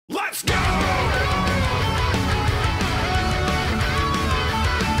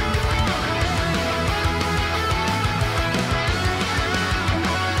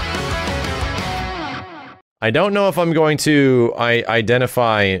I don't know if I'm going to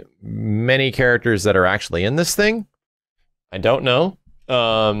identify many characters that are actually in this thing. I don't know.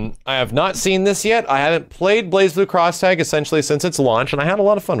 I have not seen this yet. I haven't played BlazeBlue Crosstag essentially since its launch, and I had a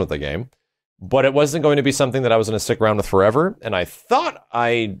lot of fun with the game. But it wasn't going to be something that I was going to stick around with forever, and I thought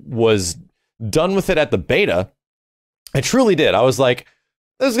I was done with it at the beta. I truly did. I was like,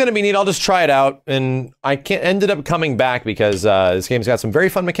 this is going to be neat, I'll just try it out, and I ended up coming back because this game's got some very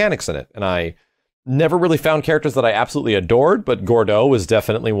fun mechanics in it, and I never really found characters that I absolutely adored, but Gordeau was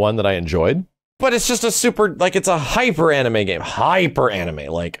definitely one that I enjoyed. But it's just a super, like, it's a hyper anime game. Hyper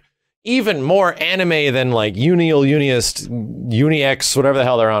anime. Like, even more anime than, like, Unial, Uniest, Uni-X, whatever the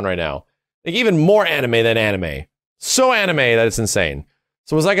hell they're on right now. Like, even more anime than anime. So anime that it's insane.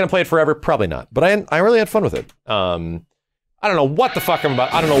 So was I going to play it forever? Probably not. But I really had fun with it. I don't know what the fuck I'm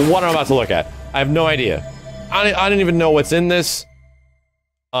about. I don't know what I'm about to look at. I have no idea. I don't even know what's in this.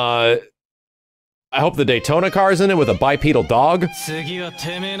 I hope the Daytona car's in it with a bipedal dog. Those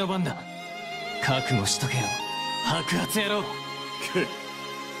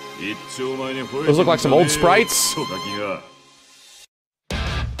look like some old sprites.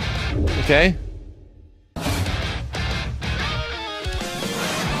 Okay.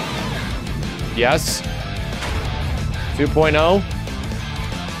 Yes. 2.0.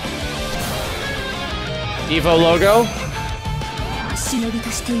 Evo logo.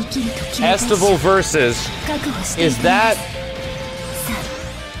 Estival versus. Is that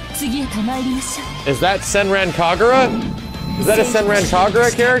Senran Kagura? Is that a Senran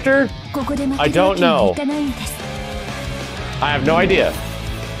Kagura character? I don't know. I have no idea.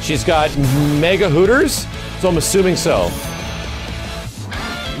 She's got mega hooters, so I'm assuming so.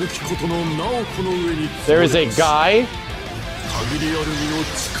 There is a guy.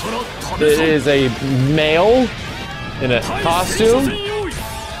 There is a male in a costume.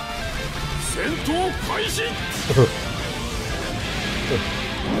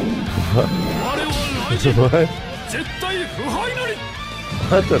 What?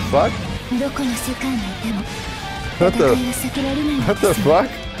 What the fuck? What the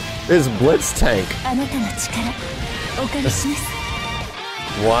fuck is BLITZTANK?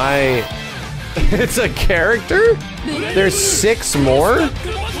 Why? It's a character? There's 6 more?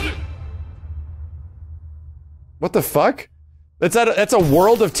 What the fuck? That's a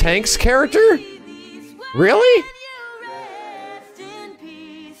World of Tanks character? Really?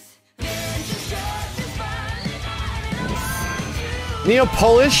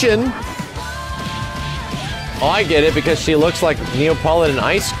 Neapolitan? Oh, I get it, because she looks like Neapolitan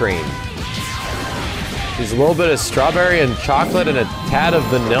ice cream. She's a little bit of strawberry and chocolate and a tad of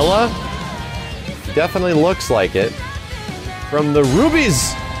vanilla. Definitely looks like it. From the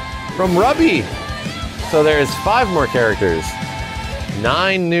Rubies! From Rubby! So there's 5 more characters.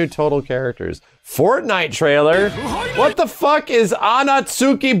 9 new total characters. Fortnite trailer? What the fuck is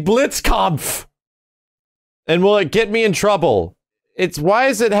Anatsuki Blitzkampf? And will it get me in trouble? Why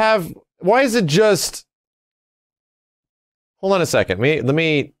is it just... Hold on a second, let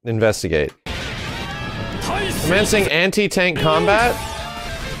me investigate. Commencing anti-tank combat?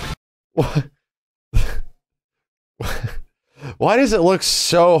 What? Why does it look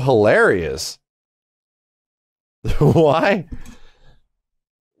so hilarious? Why?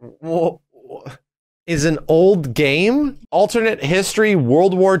 Is an old game? Alternate history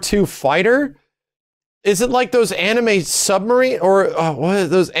World War II fighter? Is it like those anime submarine or what are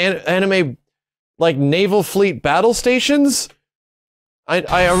those anime like naval fleet battle stations?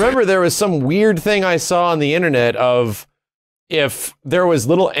 I remember there was some weird thing I saw on the internet of if there was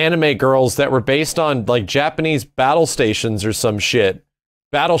little anime girls that were based on like Japanese battle stations or some shit.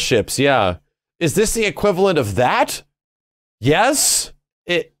 Battleships, yeah. Is this the equivalent of that? Yes?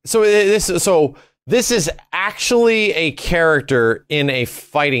 So this is actually a character in a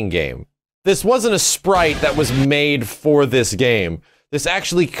fighting game. This wasn't a sprite that was made for this game. This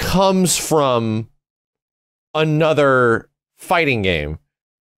actually comes from another fighting game.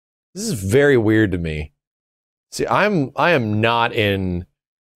 This is very weird to me. See, I am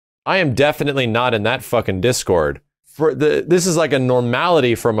definitely not in that fucking Discord. This is like a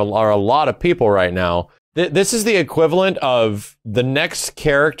normality from a lot of people right now. This is the equivalent of the next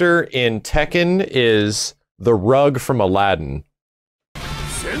character in Tekken is the rug from Aladdin.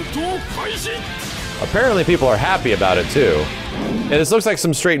 Apparently people are happy about it too. And this looks like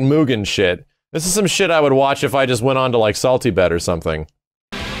some straight Mugen shit. This is some shit I would watch if I just went on to like Salty Bet or something.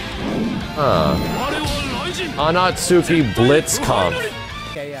 Huh. Anatsuki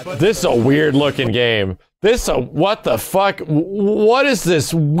Blitzkampf. This is a weird looking game. What the fuck? What is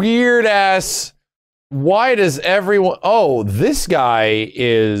this weird ass? Why does everyone... Oh, this guy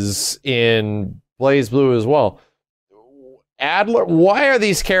is in BlazeBlue as well. Adler, why are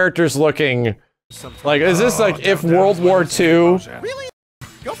these characters looking like? Is this like if World War II Really?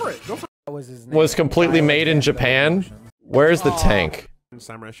 Go for it. Go for it. Was completely made in Japan? Where's the tank?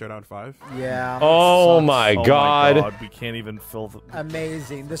 Samurai Showdown 5. Yeah. Oh my god. We can't even fill the...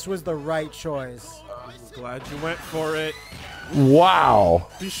 Amazing. This was the right choice. Glad you went for it. Wow.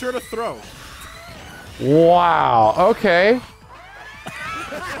 Be sure to throw. Wow. Okay.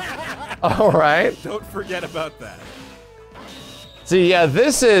 All right. Don't forget about that. See, yeah,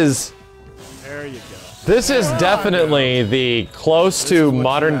 this is... There you go. This is definitely the close to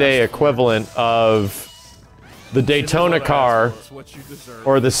modern day equivalent of the Daytona car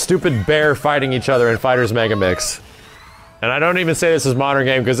or the stupid bear fighting each other in Fighters Megamix. And I don't even say this is modern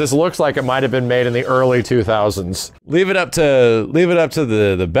game because this looks like it might have been made in the early 2000s. Leave it up to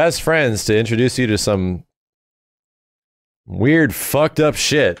the best friends to introduce you to some weird fucked up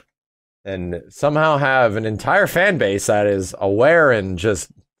shit and somehow have an entire fan base that is aware and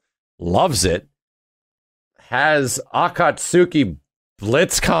just loves it. Has Akatsuki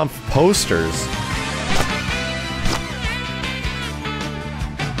BlitzTank posters.